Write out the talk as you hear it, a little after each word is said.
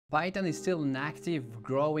Python is still an active,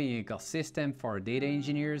 growing ecosystem for data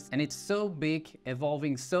engineers, and it's so big,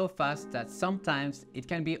 evolving so fast that sometimes it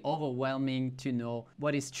can be overwhelming to know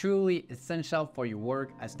what is truly essential for your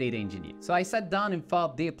work as data engineer. So I sat down and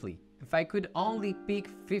thought deeply. If I could only pick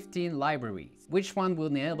 15 libraries, which one will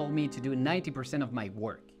enable me to do 90% of my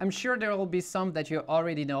work? I'm sure there will be some that you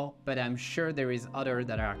already know, but I'm sure there is others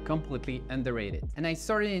that are completely underrated. And I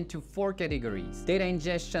sorted into 4 categories: data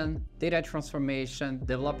ingestion, data transformation,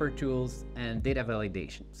 developer tools, and data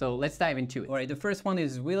validation. So let's dive into it. All right, the first one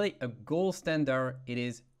is really a gold standard. It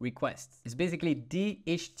is requests. It's basically the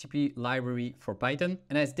HTTP library for Python.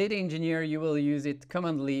 And as data engineer, you will use it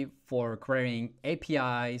commonly for querying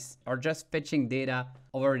APIs or just fetching data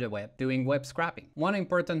over the web, doing web scraping. One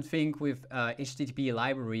important thing with HTTP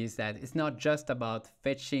library is that it's not just about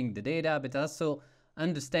fetching the data, but also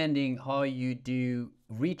understanding how you do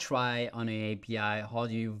retry on an API, how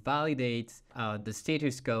do you validate the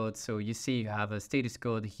status code. So you see you have a status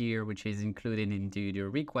code here, which is included into your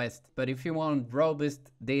request. But if you want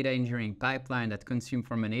robust data engineering pipeline that consume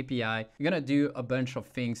from an API, you're gonna do a bunch of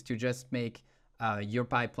things to just make your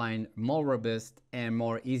pipeline more robust and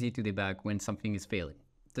more easy to debug when something is failing.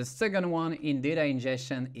 The second one in data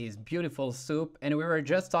ingestion is BeautifulSoup, and we were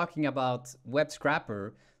just talking about web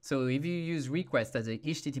scraper. So if you use request as a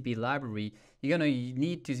HTTP library, you're gonna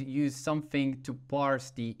need to use something to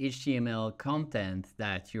parse the HTML content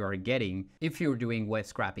that you are getting if you're doing web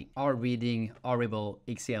scraping or reading horrible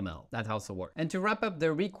XML. That also works. And to wrap up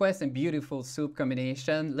the request and BeautifulSoup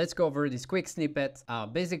combination, let's go over this quick snippet.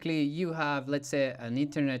 Basically, you have, let's say, an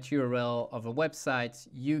internet URL of a website.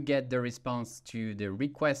 You get the response to the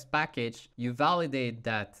request package. You validate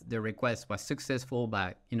that the request was successful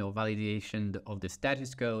by, validation of the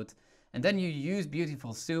status code. And then you use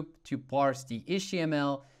BeautifulSoup to parse the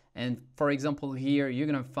HTML. And for example, here, you're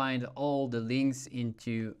gonna find all the links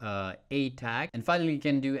into a tag. And finally, you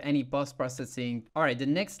can do any post-processing. All right, the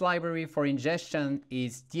next library for ingestion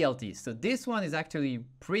is DLT. So this one is actually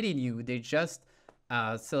pretty new. They're just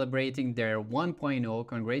celebrating their 1.0,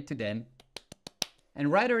 congrats to them. And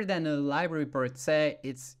rather than a library per se,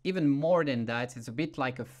 it's even more than that. It's a bit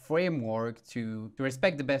like a framework to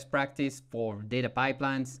respect the best practice for data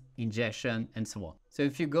pipelines, ingestion, and so on. So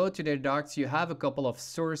if you go to their docs, you have a couple of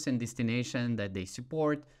source and destination that they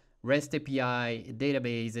support, REST API,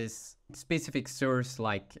 databases, specific source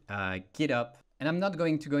like GitHub. And I'm not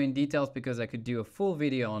going to go in details because I could do a full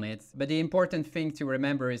video on it. But the important thing to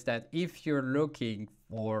remember is that if you're looking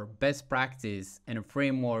for best practice and a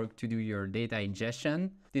framework to do your data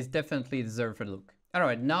ingestion, this definitely deserves a look. All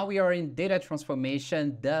right, now we are in data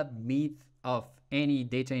transformation, the meat of any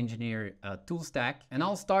data engineer tool stack. And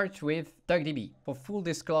I'll start with DuckDB. For full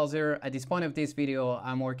disclosure, at this point of this video,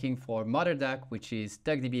 I'm working for MotherDuck, which is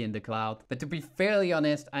DuckDB in the cloud. But to be fairly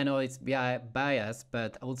honest, I know it's biased,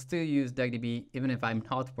 but I will still use DuckDB even if I'm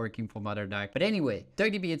not working for MotherDuck. But anyway,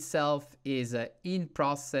 DuckDB itself is an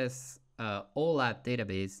in-process OLAP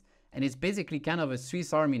database, and it's basically kind of a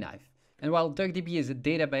Swiss Army knife. And while DuckDB is a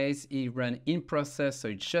database, it runs in process, so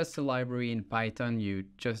it's just a library in Python. You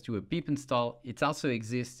just do a pip install. It also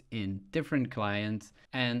exists in different clients.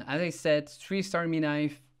 And as I said, Swiss Army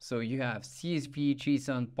knife. So you have CSV,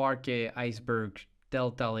 JSON, Parquet, Iceberg,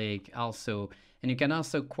 Delta Lake also. And you can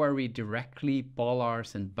also query directly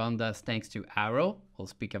polars and pandas thanks to Pyarrow. We'll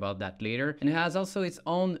speak about that later. And it has also its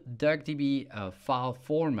own DuckDB file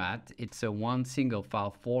format. It's a one single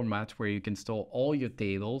file format where you can store all your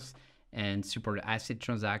tables and support ACID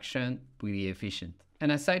transaction, really efficient.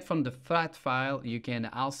 And aside from the flat file, you can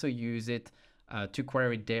also use it to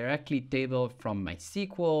query directly table from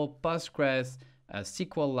MySQL, Postgres,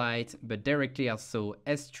 SQLite, but directly also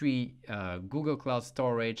S3, Google Cloud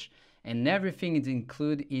Storage, and everything is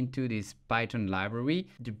included into this Python library.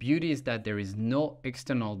 The beauty is that there is no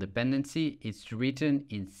external dependency. It's written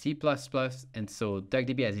in C++, and so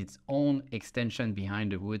DuckDB has its own extension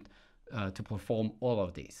behind the hood to perform all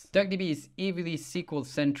of this. DuckDB is heavily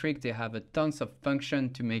SQL-centric. They have a tons of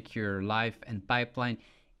function to make your life and pipeline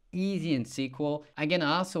easy in SQL. Again,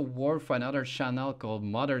 I also work for another channel called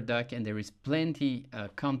MotherDuck, and there is plenty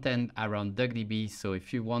content around DuckDB. So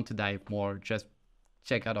if you want to dive more, just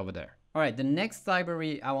check out over there. All right, the next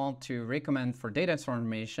library I want to recommend for data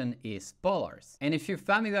transformation is polars. And if you're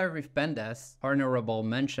familiar with Pandas, honorable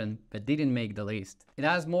mention, but didn't make the list. It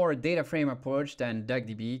has more data frame approach than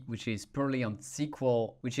DuckDB, which is purely on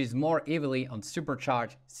SQL, which is more heavily on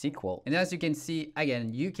supercharged SQL. And as you can see,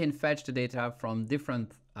 again, you can fetch the data from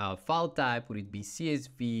different file type, would it be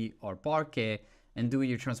CSV or Parquet, and do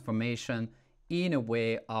your transformation in a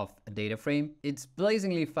way of a data frame. It's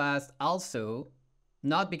blazingly fast also.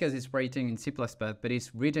 not because it's written in C++, but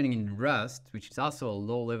it's written in Rust, which is also a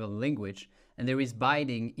low-level language, and there is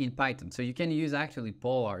binding in Python. So you can use actually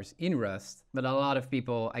polars in Rust, but a lot of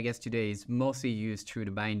people, I guess today, is mostly used through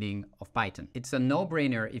the binding of Python. It's a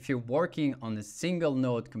no-brainer if you're working on a single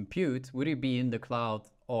node compute, would it be in the cloud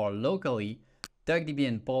or locally, DuckDB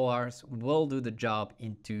and polars will do the job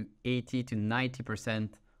into 80 to 90%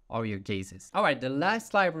 of your cases. All right, the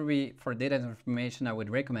last library for data transformation I would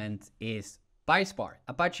recommend is PySpark.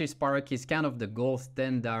 Apache Spark is kind of the gold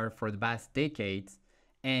standard for the past decades.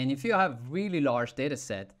 And if you have really large data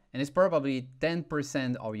set, and it's probably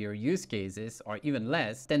 10% of your use cases or even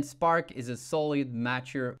less, then Spark is a solid,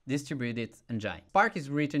 mature, distributed engine. Spark is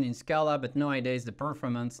written in Scala, but nowadays the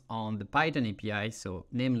performance on the Python API, so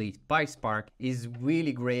namely PySpark, is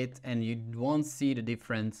really great and you won't see the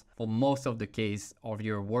difference for most of the case of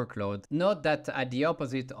your workload. Note that at the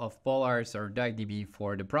opposite of polars or DuckDB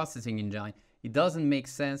for the processing engine, it doesn't make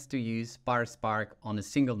sense to use PySpark on a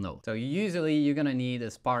single node. So usually you're gonna need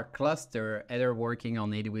a Spark cluster either working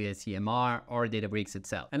on AWS EMR or Databricks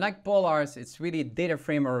itself. And like polars, it's really data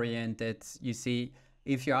frame oriented. You see,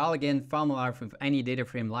 if you're all again familiar with any data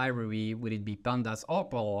frame library, would it be pandas or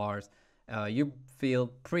polars, you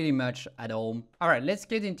feel pretty much at home. All right, let's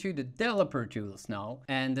get into the developer tools now.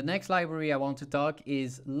 And the next library I want to talk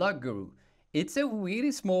is Loguru. It's a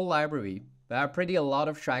really small library. There are pretty a lot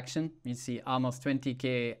of traction. You see almost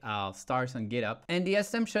 20K stars on GitHub. And the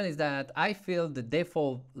assumption is that I feel the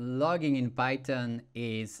default logging in Python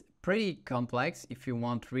is pretty complex if you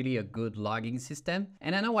want really a good logging system.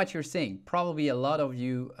 And I know what you're saying. Probably a lot of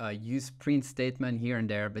you use print statement here and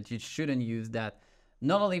there, but you shouldn't use that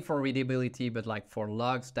not only for readability, but like for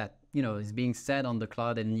logs that, you know, is being set on the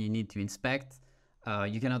cloud and you need to inspect.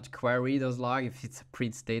 You cannot query those logs if it's a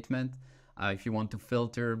print statement. If you want to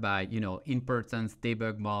filter by, you know, importance,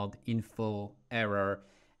 debug mode, info, error.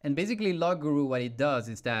 And basically Loguru, what it does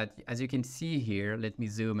is that, as you can see here, let me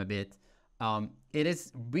zoom a bit. It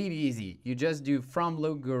is really easy. You just do from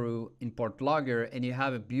Loguru, import logger, and you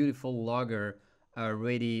have a beautiful logger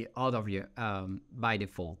ready out of your, by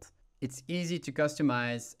default. It's easy to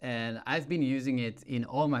customize and I've been using it in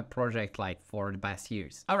all my projects like for the past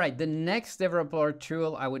years. All right, the next developer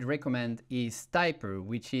tool I would recommend is Typer,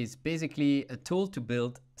 which is basically a tool to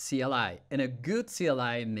build CLI. And a good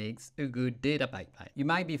CLI makes a good data pipeline. You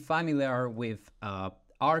might be familiar with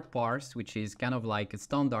argparse, which is kind of like a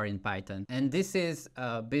standard in Python. And this is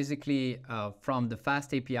basically from the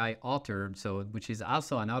Fast API author, so which is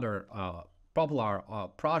also another popular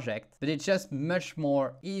project, but it's just much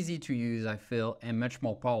more easy to use, I feel, and much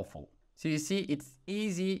more powerful. So you see, it's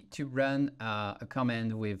easy to run a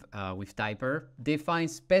command with Typer. Define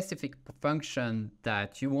specific function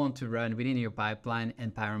that you want to run within your pipeline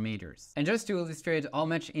and parameters. And just to illustrate how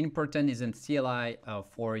much important is in CLI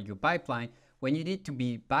for your pipeline, when you need to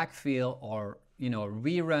be backfill or, you know,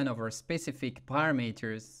 rerun over specific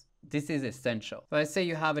parameters, this is essential. So let's say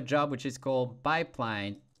you have a job which is called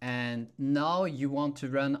pipeline, and now you want to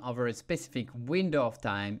run over a specific window of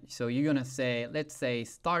time. So you're gonna say, let's say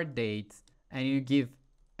start date, and you give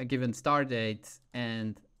a given start date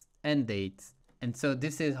and end date. And so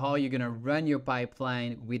this is how you're gonna run your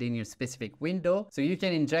pipeline within your specific window. So you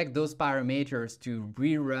can inject those parameters to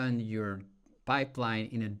rerun your pipeline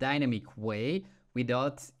in a dynamic way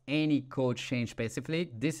without any code change specifically.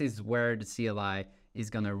 This is where the CLI is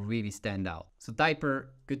gonna really stand out. So Typer,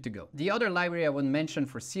 good to go. The other library I would mention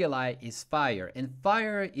for CLI is Fire. And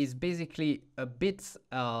Fire is basically a bit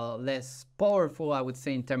less powerful, I would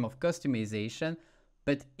say, in terms of customization,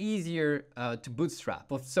 but easier to bootstrap.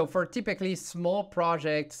 So for typically small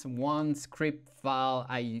projects, one script file,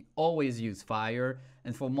 I always use Fire.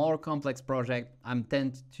 And for more complex projects, I'm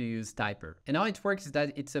tempted to use Typer. And how it works is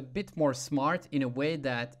that it's a bit more smart in a way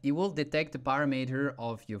that it will detect the parameter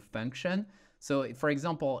of your function. So for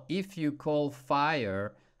example, if you call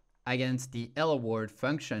fire against the hello world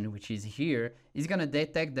function, which is here, it's gonna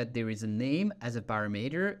detect that there is a name as a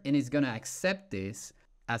parameter and it's gonna accept this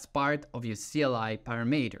as part of your CLI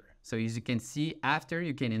parameter. So as you can see, after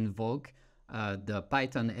you can invoke the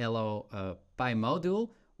Python hello py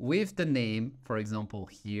module with the name, for example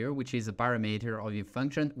here, which is a parameter of your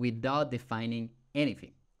function without defining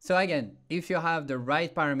anything. So again, if you have the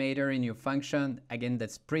right parameter in your function, again,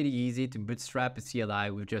 that's pretty easy to bootstrap a CLI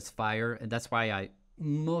with just Fire. And that's why I,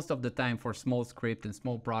 most of the time for small script and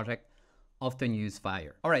small project, often use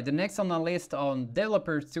Fire. All right, the next on the list on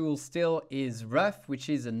developer tools still is Ruff, which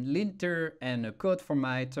is a linter and a code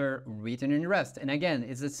formatter written in Rust. And again,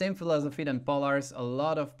 it's the same philosophy than polars. A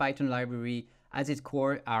lot of Python library at its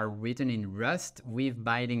core are written in Rust with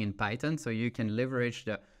binding in Python. So you can leverage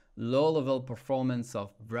the low-level performance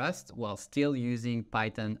of Rust while still using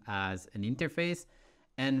Python as an interface.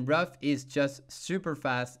 And Ruff is just super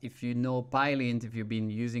fast if you know PyLint, if you've been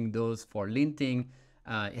using those for linting.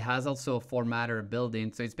 It has also a formatter built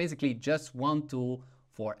in. So it's basically just one tool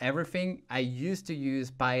for everything. I used to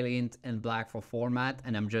use PyLint and Black for format,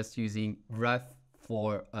 and I'm just using Ruff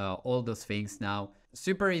for all those things now.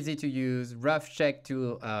 Super easy to use. Ruff check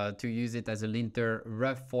to use it as a linter.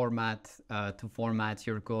 Ruff format to format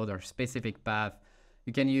your code or specific path.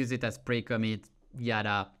 You can use it as pre-commit,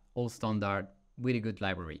 yada, all standard. Really good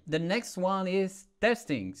library. The next one is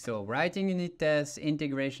testing. So writing unit tests,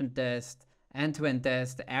 integration test, end-to-end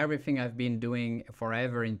test, everything I've been doing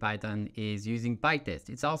forever in Python is using Pytest.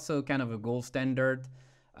 It's also kind of a gold standard.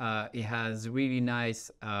 It has really nice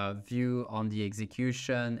view on the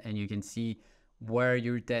execution, and you can see where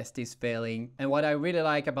your test is failing. And what I really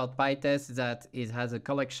like about Pytest is that it has a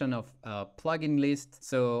collection of plugin lists.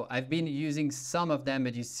 So I've been using some of them,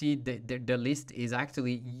 but you see the list is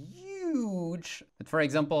actually huge. But for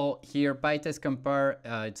example, here Pytest compare,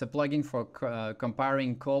 it's a plugin for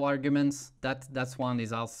comparing call arguments. That's one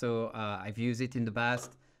is also, I've used it in the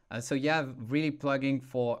past. So yeah, really plugging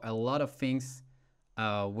for a lot of things,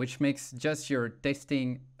 which makes just your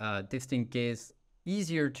testing case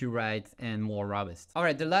easier to write and more robust. All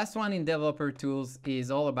right, the last one in developer tools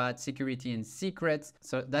is all about security and secrets.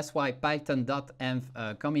 So that's why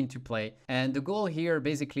Python-dotenv come into play. And the goal here,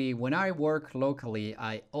 basically, when I work locally,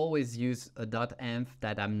 I always use a .env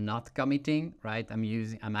that I'm not committing, right?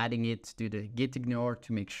 I'm adding it to the git ignore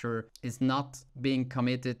to make sure it's not being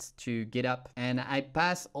committed to GitHub. And I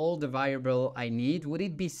pass all the variable I need. Would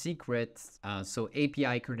it be secrets? So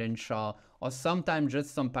API credential, or sometimes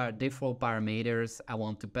just some default parameters I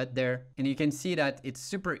want to put there. And you can see that it's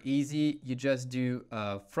super easy. You just do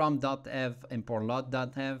from .env import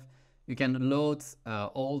lot.env. You can load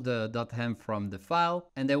all the .env from the file,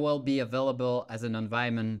 and they will be available as an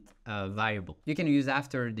environment variable. You can use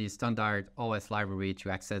after the standard OS library to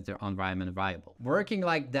access the environment variable. Working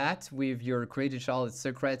like that with your credential and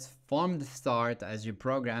secrets from the start as you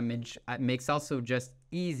program makes also just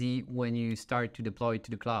easy when you start to deploy to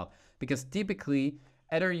the cloud. Because typically,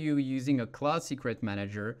 either you're using a cloud secret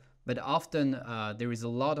manager, but often there is a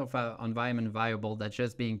lot of environment variable that's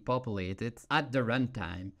just being populated at the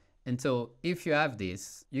runtime. And so if you have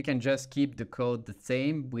this, you can just keep the code the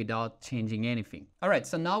same without changing anything. All right,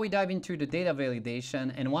 so now we dive into the data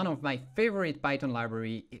validation, and one of my favorite Python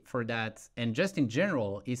library for that, and just in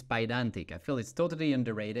general, is Pydantic. I feel it's totally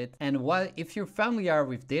underrated. And if you're familiar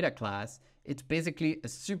with data class, it's basically a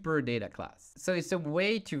super data class. So it's a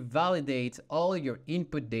way to validate all your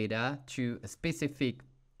input data to a specific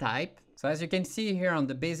type. So as you can see here on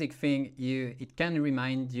the basic thing, it can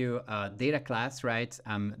remind you a data class, right?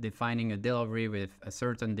 I'm defining a delivery with a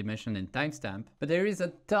certain dimension and timestamp. But there is a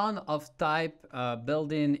ton of type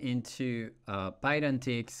built into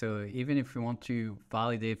Pydantic. So even if you want to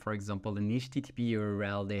validate, for example, an HTTP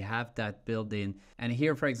URL, they have that built in. And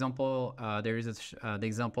here, for example, there is the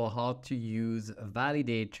example how to use a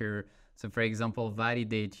validator. So for example,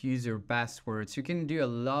 validate user passwords. You can do a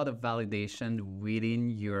lot of validation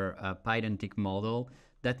within your Pydantic model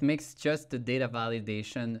that makes just the data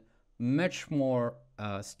validation much more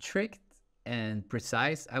strict and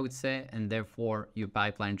precise, I would say, and therefore your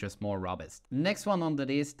pipeline just more robust. Next one on the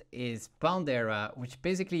list is Pandera, which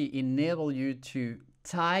basically enable you to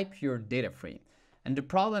type your data frame. And the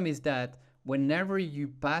problem is that whenever you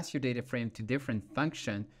pass your data frame to different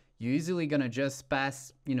function, you're usually gonna just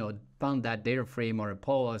pass, pound that data frame or a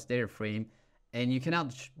Polos data frame, and you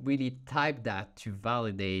cannot really type that to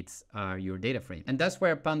validate your data frame. And that's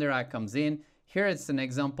where Pandera comes in. Here it's an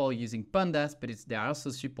example using pandas, but they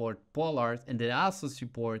also support polars, and they also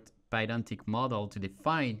support Pydantic model to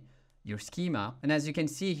define your schema. And as you can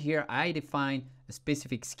see here, I define a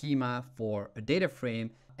specific schema for a data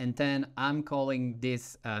frame, and then I'm calling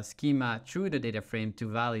this schema through the data frame to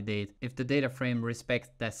validate if the data frame respects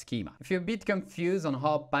that schema. If you're a bit confused on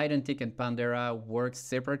how Pydantic and Pandera work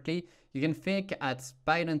separately, you can think at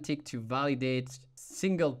Pydantic to validate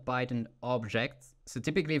single Python objects. So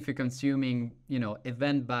typically if you're consuming,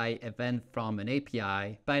 event by event from an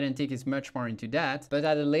API, Pydantic is much more into that. But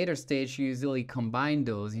at a later stage, you usually combine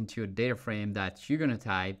those into a data frame that you're gonna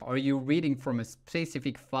type, or you're reading from a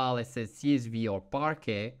specific file, let's say CSV or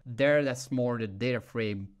Parquet. There, that's more the data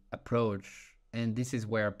frame approach. And this is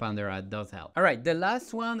where Pandera does help. All right, the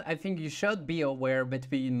last one I think you should be aware, but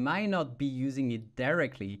we might not be using it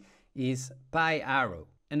directly, is Pyarrow.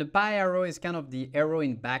 And the Pyarrow is kind of the arrow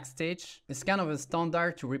in backstage. It's kind of a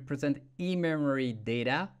standard to represent in-memory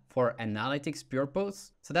data for analytics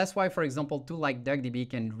purpose. So that's why, for example, tool like DuckDB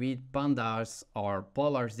can read pandas or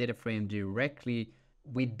polars data frame directly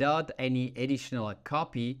without any additional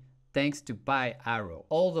copy, thanks to Pyarrow.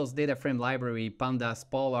 All those data frame library, pandas,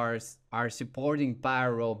 polars, are supporting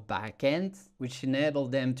Pyarrow backend, which enable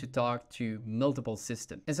them to talk to multiple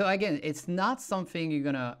systems. And so again, it's not something you're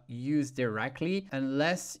gonna use directly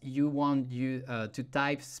unless you want to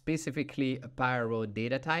type specifically a Pyarrow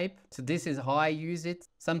data type. So this is how I use it.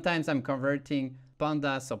 Sometimes I'm converting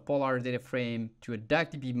pandas or polar data frame to a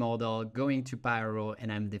DuckDB model, going to Pyarrow,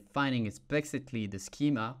 and I'm defining explicitly the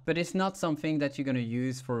schema, but it's not something that you're gonna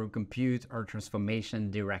use for compute or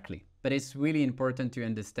transformation directly. But it's really important to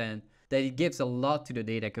understand that it gives a lot to the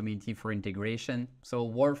data community for integration, so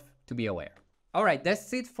worth to be aware. All right,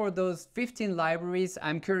 that's it for those 15 libraries.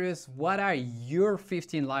 I'm curious, what are your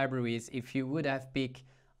 15 libraries if you would have picked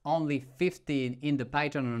only 15 in the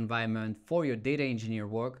Python environment for your data engineer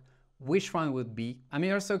work? Which one would be?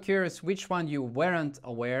 I'm also curious which one you weren't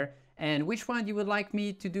aware and which one you would like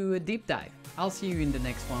me to do a deep dive. I'll see you in the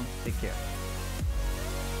next one. Take care.